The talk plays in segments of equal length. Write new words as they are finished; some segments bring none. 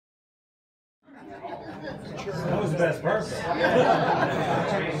That was the best birthday.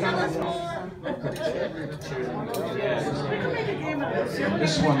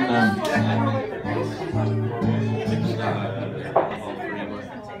 This one,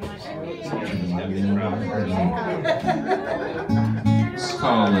 it's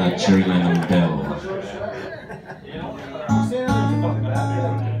called Cherry Lemon Bell.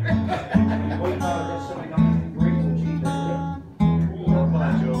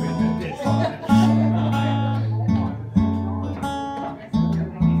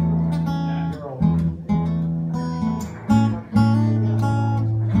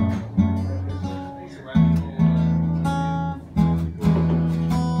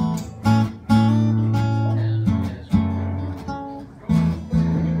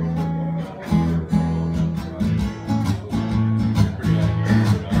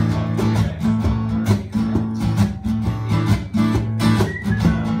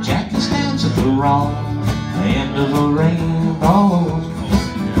 Wrong end of a rainbow,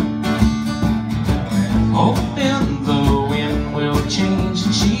 hoping the wind will change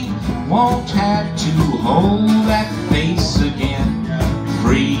and she won't have to hold that face again.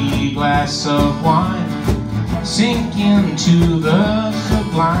 Free glass of wine, sink into the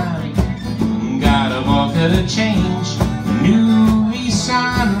sublime. Got a bucket of change, new east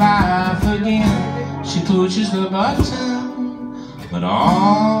side life again. She pushes the button, but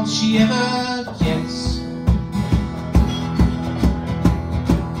all she ever gets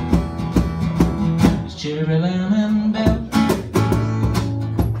is Cherry Lemon Bell.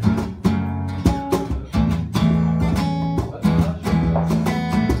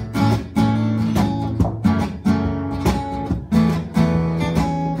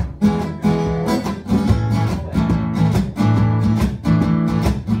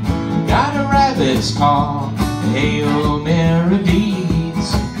 Got a rabbit's paw, Hail Mary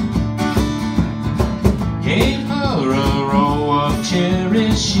beads. Gave her a row of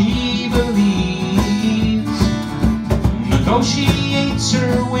cherries she believes. Negotiates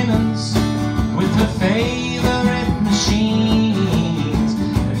her winnings with her favorite machines.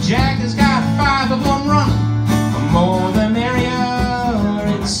 Jack has got 5 of them running, the more the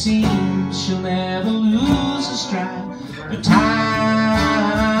merrier it seems. She'll never lose a stride, but time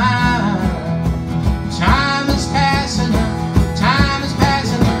is passing her.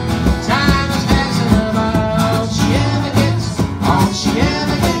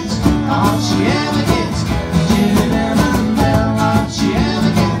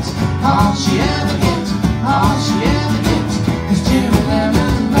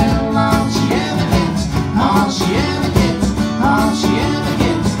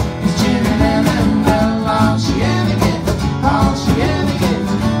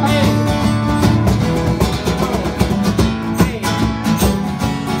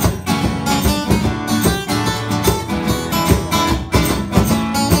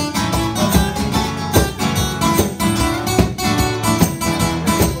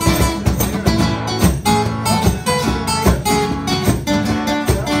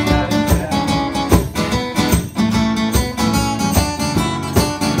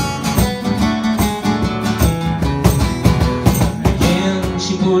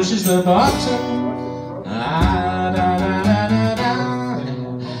 Pushes the button, da, da, da, da, da.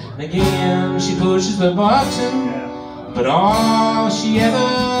 And again she pushes the button, but all she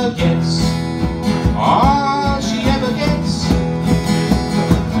ever gets, all she ever gets,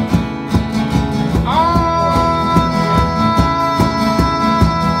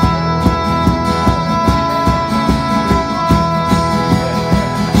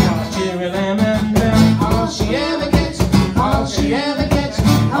 Cherry Lemon Bell. All she ever gets, all she ever gets,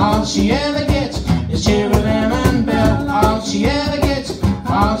 all she ever gets is Cherry Lemon Bell. All she ever gets,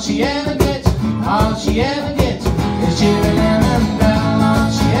 all she ever gets, all she ever gets is Cherry Lemon Bell.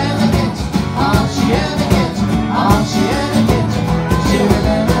 All she ever gets, all she ever gets, all she ever gets is Cherry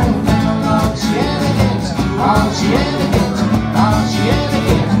Lemon Bell. All she ever gets, all she ever gets, all she ever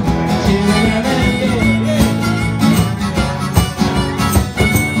gets is Cherry Lemon Bell.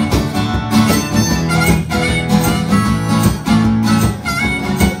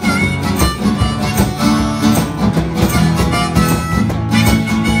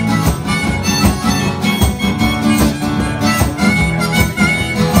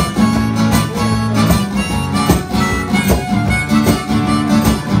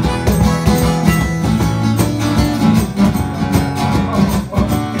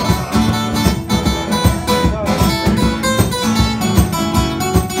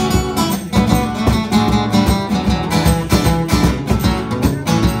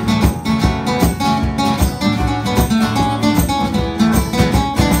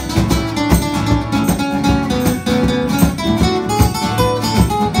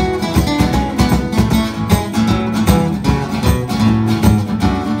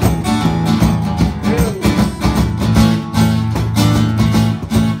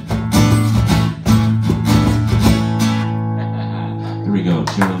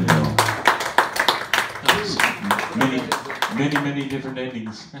 many, many different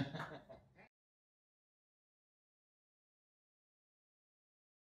endings.